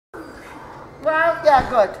Well, yeah,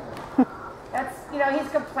 good. That's, you know, he's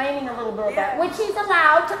complaining a little bit about it, which he's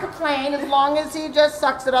allowed to complain as long as he just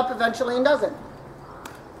sucks it up eventually and doesn't.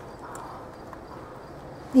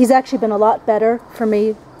 He's actually been a lot better for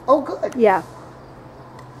me. Oh, good. Yeah.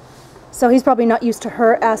 So he's probably not used to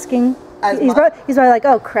her asking. He's probably like,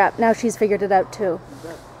 oh crap, now she's figured it out too.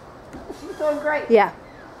 She's doing great. Yeah.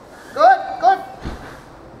 Good, good.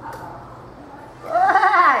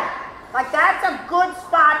 Good. Like that's a good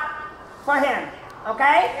spot for him,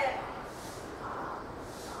 okay?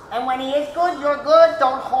 And when he is good, you're good.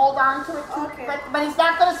 Don't hold on to it too. But he's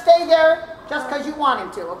not going to stay there just because you want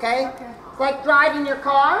him to, okay? It's like driving your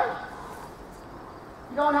car.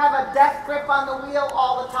 You don't have a death grip on the wheel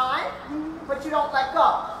all the time, but you don't let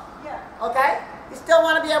go. Yeah. Okay? You still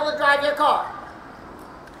want to be able to drive your car.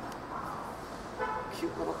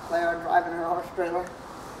 Cute little Claire driving her horse trailer.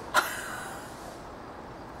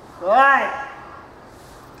 Good.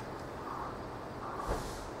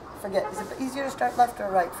 Forget, is it easier to start left or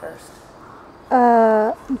right first?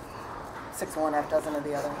 6 of one, half dozen of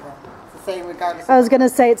the other. Yeah. It's the same regardless. I was going to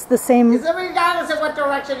say it's the same. Is it regardless of what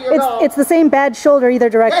direction you go? It's the same bad shoulder either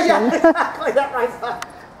direction. Yeah, exactly. That right side.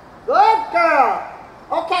 Good girl.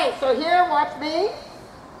 Okay, so here, watch me.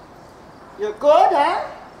 You're good, huh?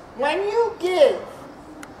 When you give,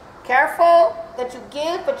 careful that you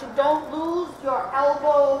give, but you don't lose your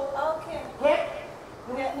elbow hip.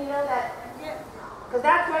 You know that? Because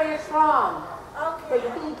that's where you're strong. Okay. So you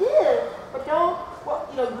can give, but don't, well,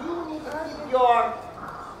 you know, you need to keep your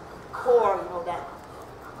core, you know, that,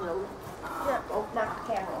 you know, yeah, don't knock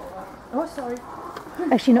the camera over. Oh, sorry.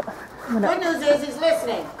 Actually, no. Good news is he's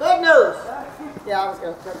listening. Good news. Yeah, I was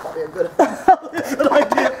going to, that's probably a good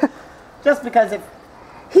idea. Just because if...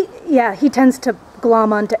 He tends to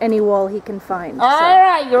glom onto any wall he can find. All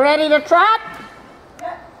right, you ready to trot?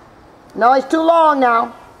 Yeah. No, he's too long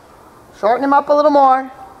now. Shorten him up a little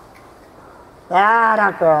more.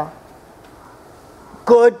 That girl.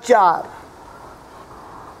 Good job.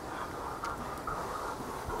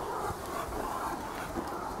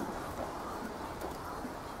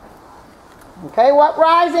 Okay, what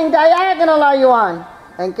rising diagonal are you on?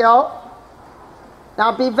 Thank you.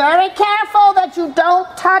 Now be very careful that you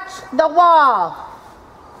don't touch the wall.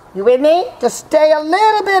 You with me? Just stay a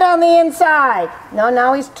little bit on the inside. No,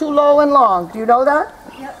 now he's too low and long. Do you know that?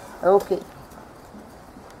 Yep. Okay.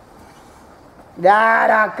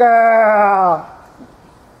 That girl.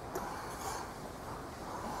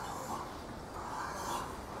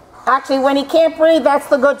 Actually, when he can't breathe, that's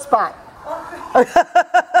the good spot.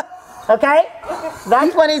 Okay?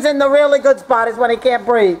 That's when he's in the really good spot, is when he can't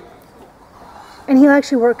breathe. And he'll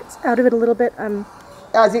actually work out of it a little bit.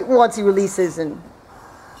 Once he releases. And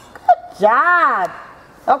good job.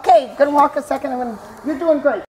 Okay, gonna walk a second. You're doing great.